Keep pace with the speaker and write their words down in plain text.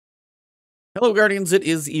Hello Guardians, it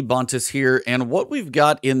is Ebontis here, and what we've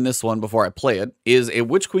got in this one before I play it is a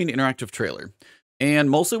Witch Queen interactive trailer. And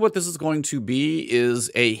mostly what this is going to be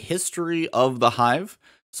is a history of the Hive.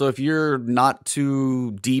 So if you're not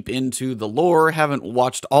too deep into the lore, haven't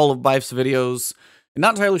watched all of Bife's videos, and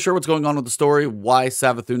not entirely sure what's going on with the story, why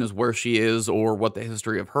Savathun is where she is, or what the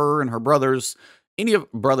history of her and her brothers, any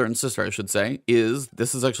of brother and sister I should say, is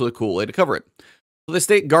this is actually a cool way to cover it. So they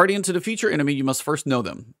state, Guardian, to defeat your enemy, you must first know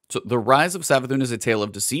them. So the rise of Savathun is a tale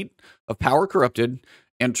of deceit, of power corrupted,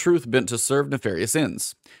 and truth bent to serve nefarious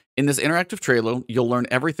ends. In this interactive trailer, you'll learn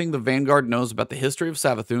everything the Vanguard knows about the history of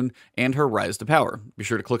Savathun and her rise to power. Be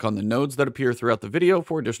sure to click on the nodes that appear throughout the video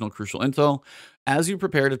for additional crucial intel. As you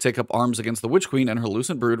prepare to take up arms against the Witch Queen and her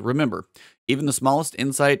Lucent Brood, remember, even the smallest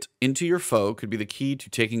insight into your foe could be the key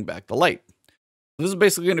to taking back the light. This is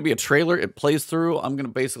basically going to be a trailer. It plays through. I'm going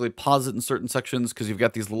to basically pause it in certain sections because you've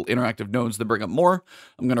got these little interactive nodes that bring up more.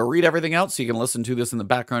 I'm going to read everything out so you can listen to this in the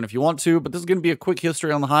background if you want to, but this is going to be a quick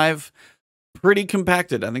history on the Hive. Pretty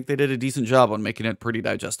compacted. I think they did a decent job on making it pretty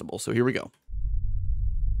digestible. So here we go.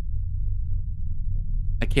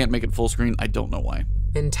 I can't make it full screen. I don't know why.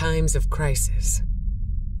 In times of crisis,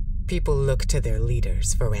 people look to their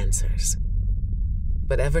leaders for answers.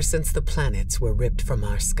 But ever since the planets were ripped from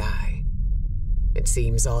our sky, it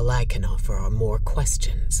seems all I can offer are more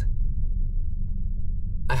questions.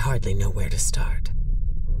 I hardly know where to start.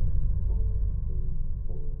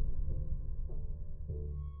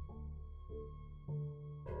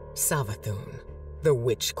 Savathun, the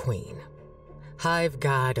Witch Queen, Hive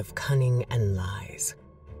god of cunning and lies.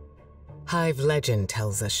 Hive legend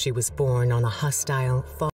tells us she was born on a hostile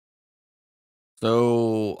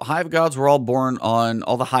So, Hive gods were all born on,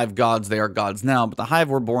 all the Hive gods, they are gods now, but the Hive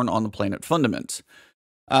were born on the planet Fundament.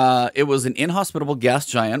 It was an inhospitable gas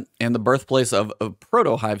giant and the birthplace of a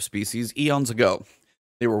proto-Hive species eons ago.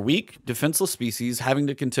 They were weak, defenseless species, having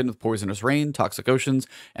to contend with poisonous rain, toxic oceans,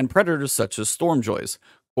 and predators such as stormjoys,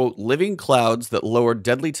 quote, living clouds that lowered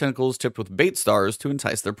deadly tentacles tipped with bait stars to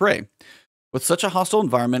entice their prey. With such a hostile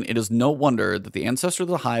environment, it is no wonder that the ancestors of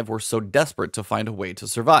the Hive were so desperate to find a way to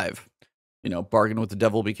survive. You know, bargain with the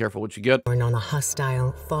devil, be careful what you get. Born on a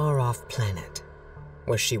hostile, far-off planet,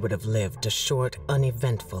 where she would have lived a short,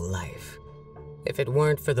 uneventful life, if it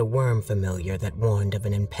weren't for the worm familiar that warned of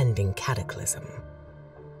an impending cataclysm.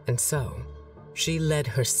 And so, she led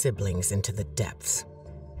her siblings into the depths,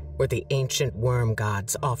 where the ancient worm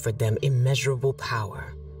gods offered them immeasurable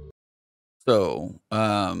power. So,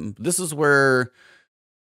 this is where...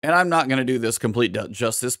 And I'm not going to do this complete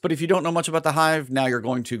justice, but if you don't know much about the Hive, now you're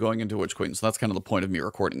going into Witch Queen. So that's kind of the point of me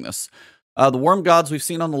recording this. The Worm Gods we've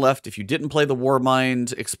seen on the left. If you didn't play the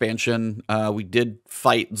Warmind expansion, we did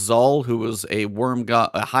fight Zal, who was a worm god,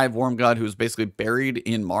 a Hive worm god who was basically buried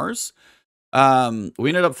in Mars. We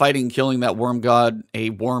ended up fighting, killing that worm god, a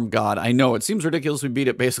worm god. I know it seems ridiculous. We beat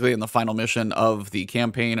it basically in the final mission of the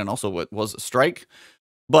campaign and also what was a strike,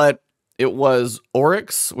 but it was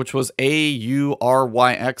Oryx, which was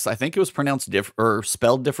A-U-R-Y-X. I think it was pronounced or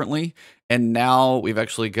spelled differently. And now we've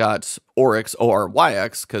actually got Oryx,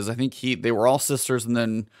 O-R-Y-X, because I think they were all sisters, and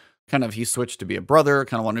then kind of he switched to be a brother,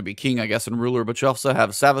 kind of wanted to be king, I guess, and ruler. But you also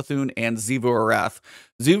have Savathun and Xivu-Arath.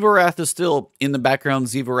 Xivu-Arath is still in the background.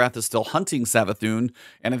 Xivu-Arath is still hunting Savathun,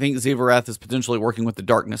 and I think Xivu-Arath is potentially working with the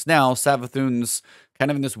darkness now. Savathun's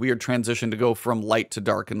kind of in this weird transition to go from light to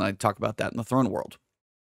dark, and I talk about that in the Throne World.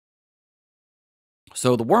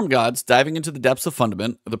 So the Worm Gods, diving into the depths of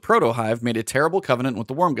Fundament, the Proto-Hive made a terrible covenant with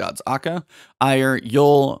the Worm Gods, Akka, Ire,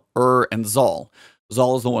 Yul, and Zal.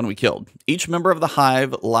 Zal is the one we killed. Each member of the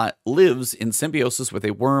Hive lives in symbiosis with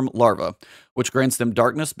a worm larva, which grants them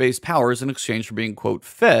darkness-based powers in exchange for being, quote,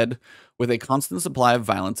 fed with a constant supply of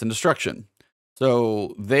violence and destruction.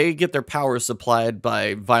 So they get their powers supplied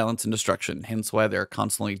by violence and destruction, hence why they're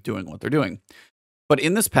constantly doing what they're doing. But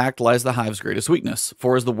in this pact lies the Hive's greatest weakness,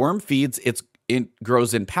 for as the worm feeds, it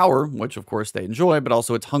grows in power, which of course they enjoy, but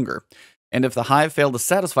also its hunger. And if the Hive fail to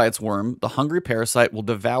satisfy its worm, the hungry parasite will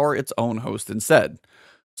devour its own host instead.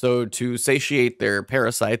 So to satiate their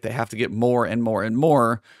parasite, they have to get more and more and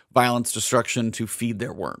more violence, destruction to feed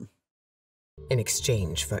their worm. In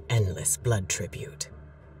exchange for endless blood tribute.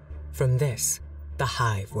 From this, the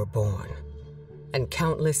Hive were born, and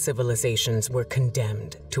countless civilizations were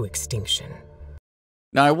condemned to extinction.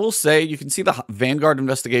 Now, I will say, you can see the Vanguard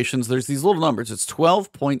investigations. There's these little numbers. It's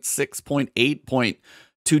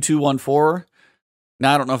 12.6.8.2214.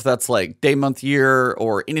 Now, I don't know if that's like day, month, year,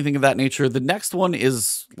 or anything of that nature. The next one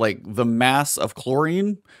is like the mass of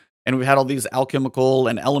chlorine. And we've had all these alchemical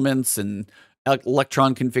and elements and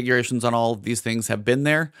electron configurations on all of these things have been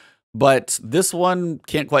there. But this one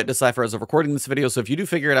can't quite decipher as of recording this video, so if you do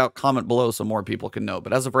figure it out, comment below so more people can know.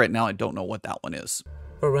 But as of right now, I don't know what that one is.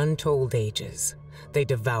 For untold ages, they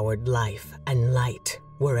devoured life and light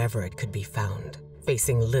wherever it could be found,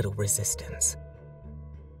 facing little resistance.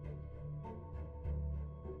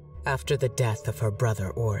 After the death of her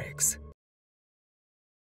brother Oryx.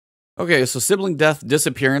 Okay, so sibling death,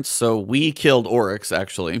 disappearance. So we killed Oryx,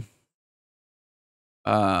 actually.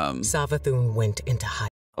 Savathun went into hiding.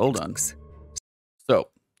 Hold on. So,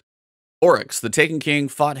 Oryx, the Taken King,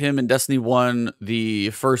 fought him in Destiny 1. The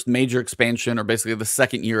first major expansion, or basically the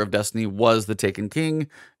second year of Destiny, was the Taken King,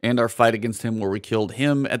 and our fight against him where we killed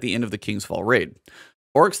him at the end of the King's Fall raid.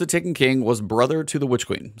 Oryx, the Taken King, was brother to the Witch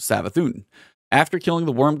Queen, Savathun. After killing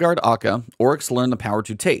the Wormguard Akka, Oryx learned the power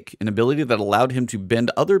to take, an ability that allowed him to bend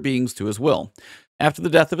other beings to his will. After the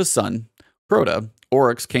death of his son, Crota,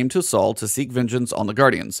 Oryx came to Sol to seek vengeance on the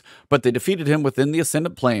Guardians, but they defeated him within the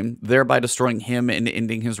Ascendant Plane, thereby destroying him and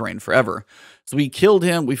ending his reign forever. So we killed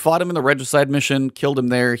him, we fought him in the Regicide mission, killed him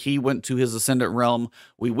there, he went to his Ascendant Realm,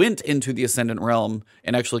 we went into the Ascendant Realm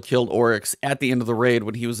and actually killed Oryx at the end of the raid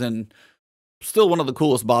when he was in still one of the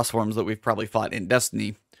coolest boss forms that we've probably fought in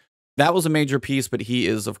Destiny. That was a major piece, but he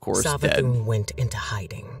is, of course, dead. Savathun went into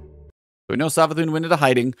hiding. We know Savathun went into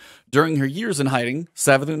hiding. During her years in hiding,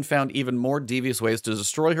 Savathun found even more devious ways to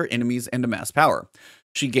destroy her enemies and amass power.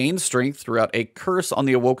 She gained strength throughout a curse on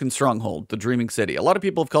the Awoken Stronghold, the Dreaming City. A lot of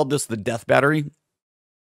people have called this the Death Battery.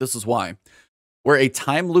 This is why. Where a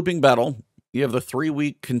time-looping battle, you have the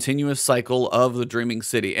 3-week continuous cycle of the Dreaming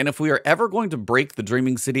City. And if we are ever going to break the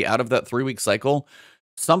Dreaming City out of that 3-week cycle,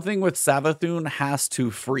 something with Savathun has to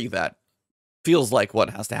free that. Feels like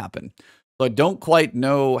what has to happen. So I don't quite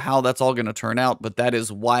know how that's all going to turn out, but that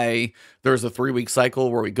is why there's a 3-week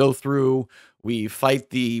cycle where we go through, we fight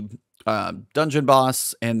the dungeon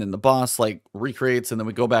boss, and then the boss like recreates, and then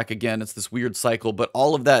we go back again. It's this weird cycle, but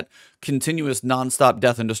all of that continuous nonstop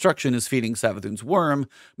death and destruction is feeding Savathun's worm,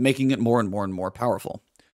 making it more and more and more powerful.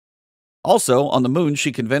 Also, on the moon,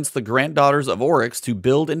 she convinced the granddaughters of Oryx to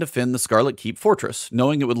build and defend the Scarlet Keep fortress,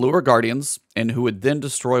 knowing it would lure guardians, and who would then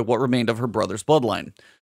destroy what remained of her brother's bloodline.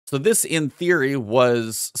 So this, in theory,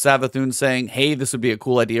 was Savathun saying, hey, this would be a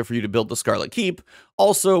cool idea for you to build the Scarlet Keep.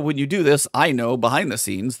 Also, when you do this, I know behind the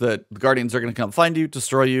scenes that the Guardians are going to come find you,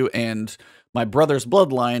 destroy you, and my brother's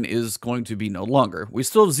bloodline is going to be no longer. We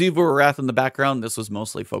still have Xivu Wrath in the background. This was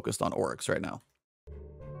mostly focused on Oryx right now.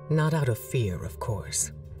 Not out of fear, of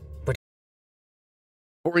course. But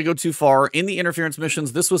before we go too far, in the interference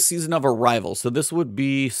missions, this was Season of Arrival. So this would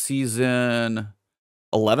be Season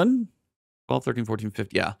 11? 12, 13, 14,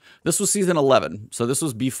 15, yeah. This was Season 11, so this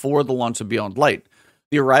was before the launch of Beyond Light.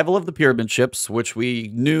 The arrival of the pyramid ships, which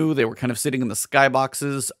we knew they were kind of sitting in the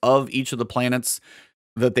skyboxes of each of the planets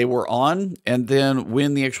that they were on, and then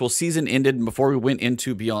when the actual season ended and before we went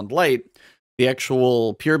into Beyond Light, the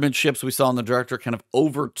actual pyramid ships we saw in the director kind of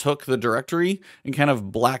overtook the directory and kind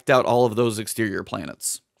of blacked out all of those exterior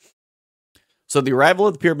planets. So the arrival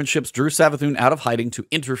of the pyramid ships drew Savathun out of hiding to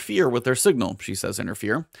interfere with their signal. She says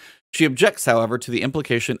interfere. She objects, however, to the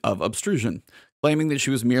implication of obstruction, claiming that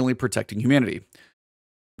she was merely protecting humanity.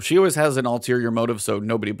 She always has an ulterior motive, so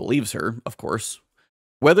nobody believes her, of course.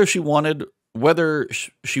 Whether she was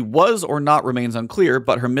or not remains unclear,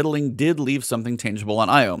 but her middling did leave something tangible on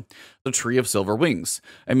Io, the Tree of Silver Wings,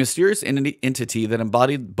 a mysterious entity that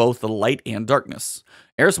embodied both the light and darkness.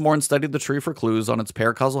 Eris Morn studied the tree for clues on its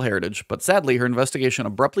paracausal heritage, but sadly her investigation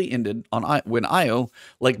abruptly ended when Io,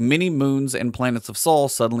 like many moons and planets of Sol,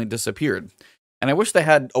 suddenly disappeared. And I wish they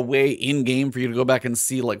had a way in-game for you to go back and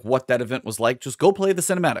see like what that event was like. Just go play the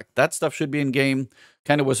cinematic. That stuff should be in-game.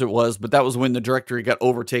 Kind of wish it was, but that was when the directory got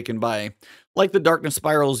overtaken by, like the darkness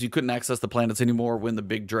spirals, you couldn't access the planets anymore when the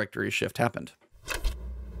big directory shift happened.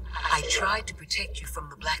 I tried to protect you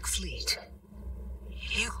from the Black Fleet.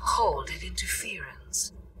 You called it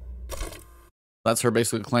interference. That's her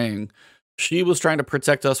basically claiming she was trying to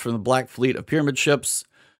protect us from the Black Fleet of pyramid ships.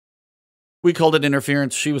 We called it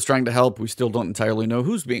interference. She was trying to help. We still don't entirely know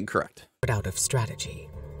who's being correct. out of strategy,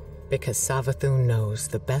 because Savathun knows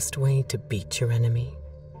the best way to beat your enemy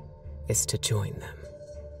is to join them.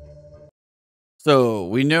 So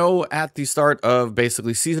we know at the start of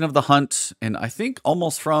basically Season of the Hunt, and I think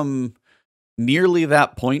almost from nearly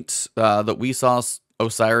that point that we saw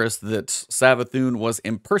Osiris, that Savathun was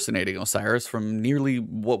impersonating Osiris from nearly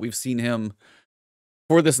what we've seen him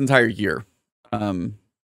for this entire year.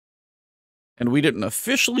 And we didn't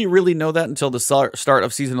officially really know that until the start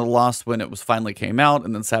of Season of the Lost, when it was finally came out,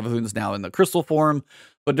 and then Savathun's now in the crystal form.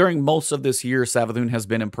 But during most of this year, Savathun has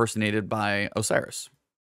been impersonated by Osiris.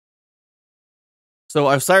 So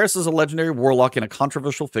Osiris is a legendary warlock and a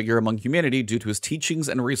controversial figure among humanity due to his teachings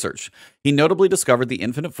and research. He notably discovered the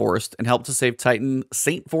Infinite Forest and helped to save Titan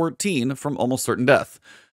Saint 14 from almost certain death.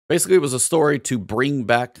 Basically, it was a story to bring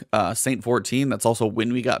back Saint 14. That's also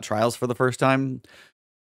when we got Trials for the first time.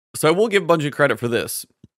 So I will give Bungie credit for this.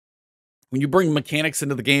 When you bring mechanics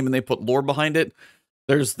into the game and they put lore behind it,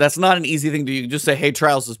 that's not an easy thing to do. You just say, hey,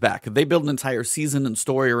 Trials is back. They build an entire season and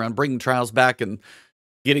story around bringing Trials back and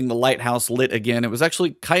getting the lighthouse lit again. It was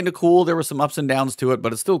actually kind of cool. There were some ups and downs to it,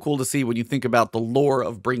 but it's still cool to see when you think about the lore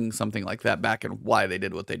of bringing something like that back and why they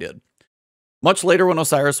did what they did. Much later, when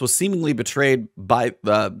Osiris seemingly betrayed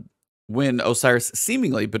the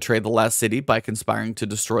last city by conspiring to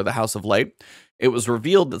destroy the House of Light, it was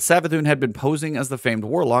revealed that Savathun had been posing as the famed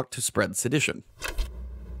warlock to spread sedition.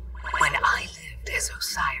 When I lived as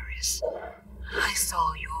Osiris, I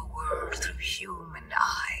saw your world through human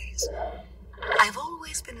eyes. I've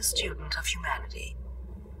always been a student of humanity,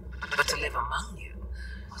 but to live among you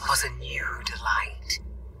was a new delight.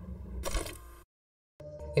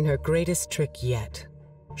 In her greatest trick yet,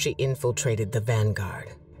 she infiltrated the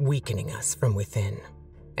Vanguard, weakening us from within,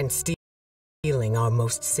 and stealing our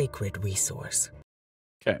most sacred resource.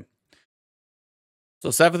 Okay. So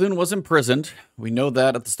Savathun was imprisoned. We know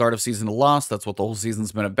that at the start of Season of Lost. That's what the whole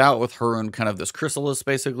season's been about, with her and kind of this chrysalis,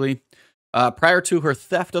 basically. Prior to her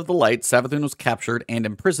theft of the light, Savathun was captured and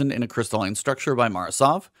imprisoned in a crystalline structure by Mara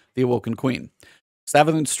Sov, the Awoken Queen.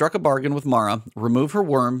 Savathun struck a bargain with Mara, remove her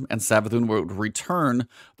worm, and Savathun would return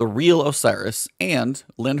the real Osiris and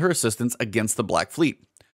lend her assistance against the Black Fleet.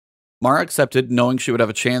 Mara accepted, knowing she would have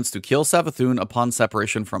a chance to kill Savathun upon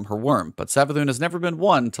separation from her worm, but Savathun has never been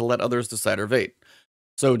one to let others decide her fate.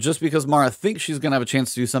 So just because Mara thinks she's going to have a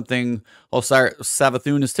chance to do something,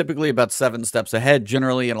 Savathun is typically about 7 steps ahead,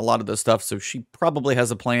 generally, in a lot of this stuff, so she probably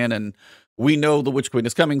has a plan, and we know the Witch Queen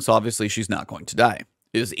is coming, so obviously she's not going to die.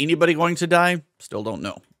 Is anybody going to die? Still don't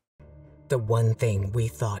know. The one thing we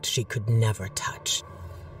thought she could never touch.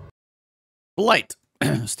 Light.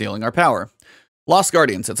 Stealing our power. Lost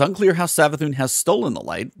Guardians. It's unclear how Savathun has stolen the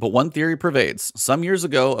light, but one theory pervades. Some years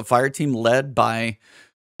ago, a fire team led by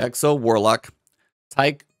Warlock,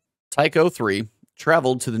 Ticuu 3,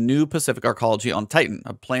 traveled to the new Pacific Arcology on Titan,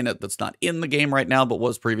 a planet that's not in the game right now, but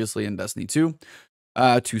was previously in Destiny 2,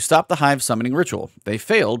 to stop the Hive summoning ritual. They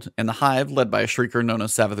failed, and the Hive, led by a shrieker known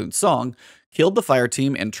as Savathun's Song, killed the fire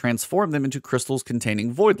team and transformed them into crystals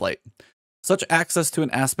containing void light. Such access to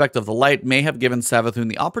an aspect of the light may have given Savathun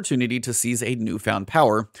the opportunity to seize a newfound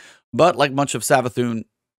power, but like so much with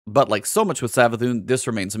Savathun, this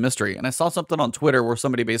remains a mystery. And I saw something on Twitter where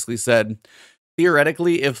somebody basically said,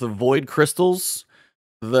 theoretically, if the void crystals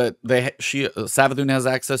that Savathun has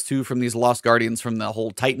access to from these Lost Guardians from the whole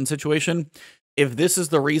Titan situation, if this is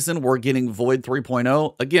the reason we're getting Void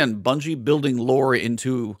 3.0, again, Bungie building lore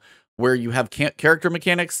into where you have character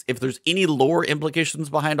mechanics. If there's any lore implications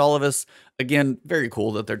behind all of this, again, very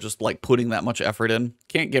cool that they're just like putting that much effort in.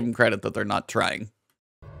 Can't give them credit that they're not trying.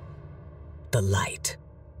 The light.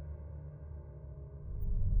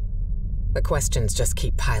 The questions just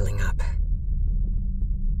keep piling up.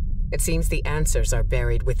 It seems the answers are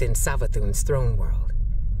buried within Savathun's throne world.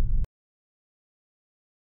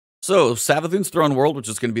 So, Savathun's throne world, which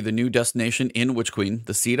is going to be the new destination in Witch Queen,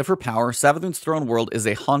 the seat of her power, Savathun's throne world is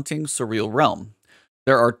a haunting, surreal realm.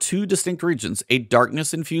 There are 2 distinct regions, a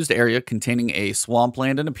darkness-infused area containing a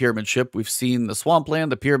swampland and a pyramid ship. We've seen the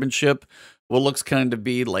swampland, the pyramid ship, what looks kind of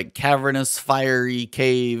be like cavernous, fiery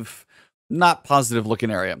cave, not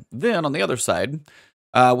positive-looking area. Then, on the other side,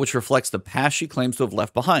 which reflects the past she claims to have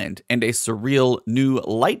left behind, and a surreal, new,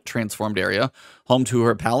 light-transformed area, home to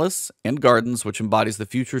her palace and gardens, which embodies the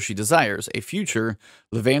future she desires, a future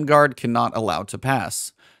the Vanguard cannot allow to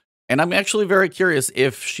pass. And I'm actually very curious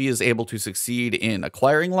if she is able to succeed in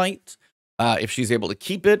acquiring light, if she's able to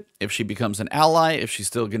keep it, if she becomes an ally, if she's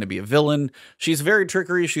still going to be a villain. She's very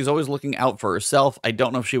trickery. She's always looking out for herself. I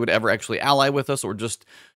don't know if she would ever actually ally with us or just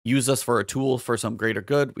use us for a tool for some greater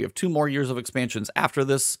good. We have 2 more years of expansions after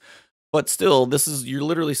this, but still, you're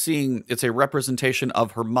literally seeing, it's a representation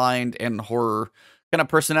of her mind and her kind of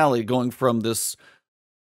personality going from this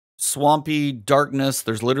swampy darkness.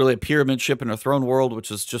 There's literally a pyramid ship in her throne world, which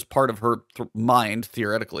is just part of her mind,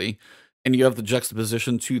 theoretically. And you have the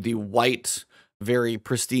juxtaposition to the white, very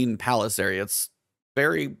pristine palace area. It's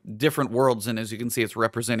very different worlds, and as you can see, it's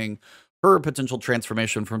representing her potential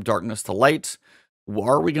transformation from darkness to light.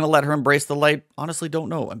 Are we going to let her embrace the light? Honestly, don't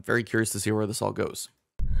know. I'm very curious to see where this all goes.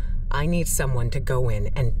 I need someone to go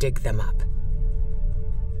in and dig them up.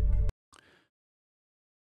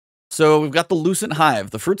 So we've got the Lucent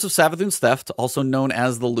Hive, the fruits of Savathun's theft, also known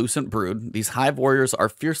as the Lucent Brood. These Hive warriors are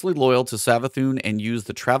fiercely loyal to Savathun and use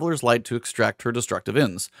the Traveler's Light to extract her destructive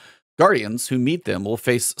ends. Guardians who meet them will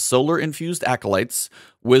face solar-infused acolytes,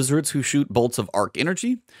 wizards who shoot bolts of arc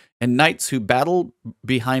energy, and knights who battle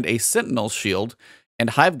behind a sentinel shield,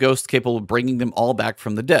 and Hive ghosts capable of bringing them all back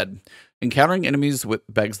from the dead. Encountering enemies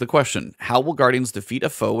begs the question, how will Guardians defeat a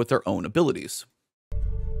foe with their own abilities?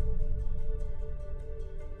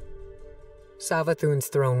 Savathun's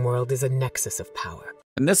throne world is a nexus of power.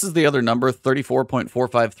 And this is the other number,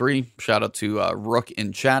 34.453. Shout out to Rook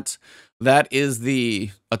in chat. That is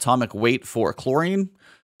the atomic weight for chlorine.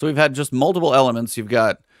 So we've had just multiple elements. You've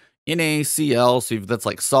got NaCl, so that's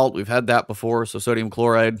like salt. We've had that before, so sodium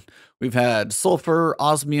chloride. We've had sulfur,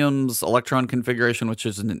 osmium's electron configuration, which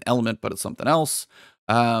isn't an element, but it's something else.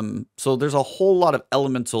 So there's a whole lot of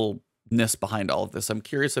elementalness behind all of this. I'm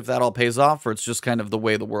curious if that all pays off, or it's just kind of the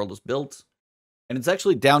way the world is built. And it's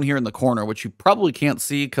actually down here in the corner, which you probably can't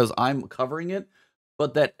see because I'm covering it.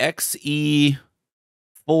 But that XE4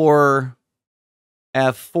 F14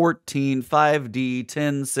 5D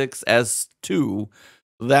 106S2,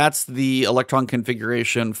 that's the electron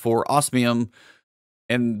configuration for osmium.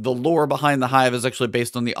 And the lore behind the Hive is actually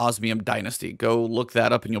based on the Osmium dynasty. Go look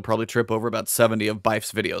that up and you'll probably trip over about 70 of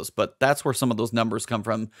Bife's videos. But that's where some of those numbers come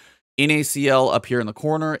from. NaCl up here in the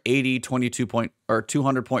corner,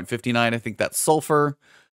 200.59. I think that's sulfur.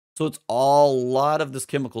 So it's all a lot of this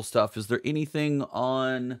chemical stuff. Is there anything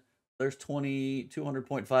on? There's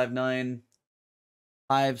 200.59.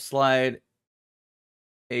 Hive slide.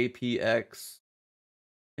 APX.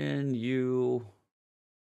 NU.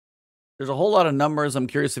 There's a whole lot of numbers. I'm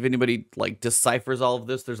curious if anybody like deciphers all of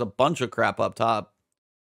this. There's a bunch of crap up top.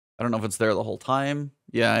 I don't know if it's there the whole time.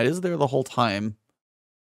 Yeah, it is there the whole time.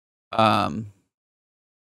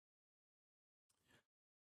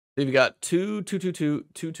 You've got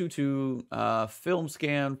 222, film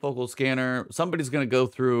scan, focal scanner. Somebody's going to go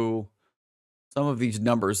through some of these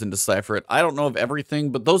numbers and decipher it. I don't know of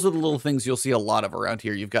everything, but those are the little things you'll see a lot of around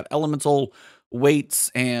here. You've got elemental weights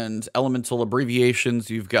and elemental abbreviations.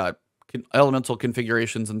 You've got elemental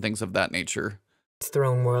configurations and things of that nature. This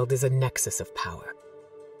throne world is a nexus of power.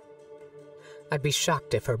 I'd be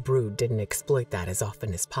shocked if her brood didn't exploit that as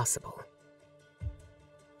often as possible.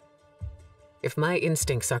 If my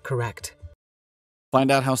instincts are correct.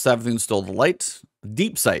 Find out how Savathun stole the light.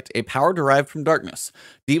 Deep Sight, a power derived from darkness.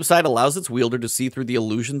 Deep Sight allows its wielder to see through the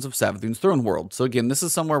illusions of Savathun's throne world. So again, this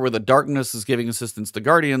is somewhere where the darkness is giving assistance to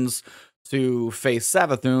Guardians to face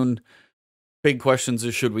Savathun. Big questions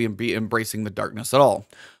is, should we be embracing the darkness at all?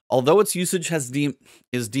 Although its usage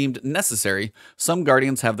is deemed necessary, some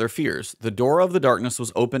Guardians have their fears. The door of the darkness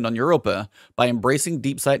was opened on Europa. By embracing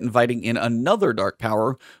Deep Sight, inviting in another dark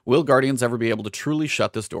power, will Guardians ever be able to truly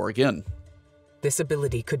shut this door again? This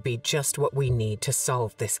ability could be just what we need to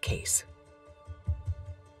solve this case.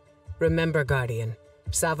 Remember, Guardian,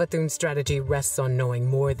 Savathun's strategy rests on knowing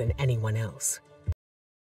more than anyone else.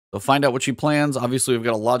 So find out what she plans. Obviously, we've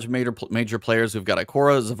got a lot of major players. We've got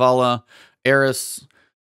Ikora, Zavala, Eris,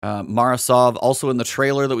 Marasov. Also in the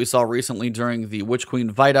trailer that we saw recently during the Witch Queen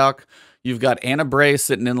Vidoc, you've got Anna Bray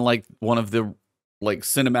sitting in like one of the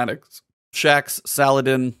cinematic shacks.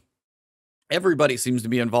 Saladin. Everybody seems to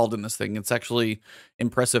be involved in this thing. It's actually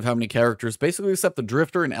impressive how many characters, basically except the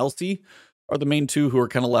Drifter and Elsie, are the main two who are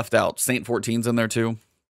kind of left out. Saint 14's in there too.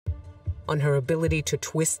 On her ability to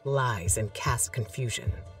twist lies and cast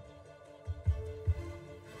confusion.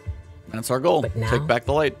 That's our goal. But now, take back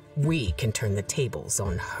the light. We can turn the tables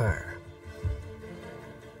on her.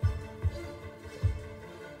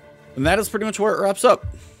 And that is pretty much where it wraps up.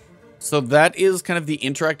 So that is kind of the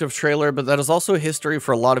interactive trailer, but that is also history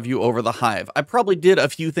for a lot of you over the Hive. I probably did a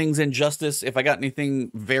few things injustice. If I got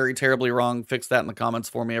anything very terribly wrong, fix that in the comments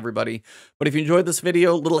for me, everybody. But if you enjoyed this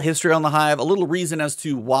video, a little history on the Hive, a little reason as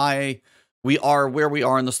to why we are where we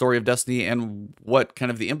are in the story of Destiny and what kind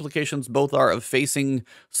of the implications both are of facing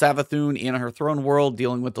Savathun in her throne world,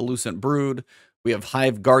 dealing with the Lucent Brood. We have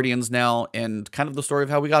Hive Guardians now, and kind of the story of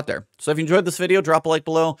how we got there. So if you enjoyed this video, drop a like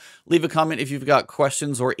below. Leave a comment if you've got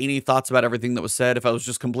questions or any thoughts about everything that was said. If I was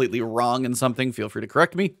just completely wrong in something, feel free to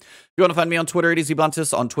correct me. If you want to find me on Twitter, it is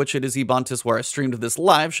Ebontis. On Twitch, it is Ebontis, where I streamed this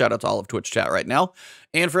live. Shout out to all of Twitch chat right now.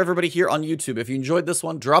 And for everybody here on YouTube, if you enjoyed this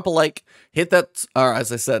one, drop a like. Hit that, or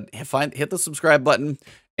as I said, hit the subscribe button.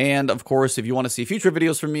 And of course, if you want to see future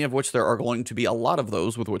videos from me, of which there are going to be a lot of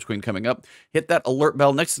those with Witch Queen coming up, hit that alert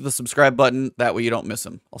bell next to the subscribe button. That way you don't miss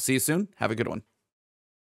them. I'll see you soon. Have a good one.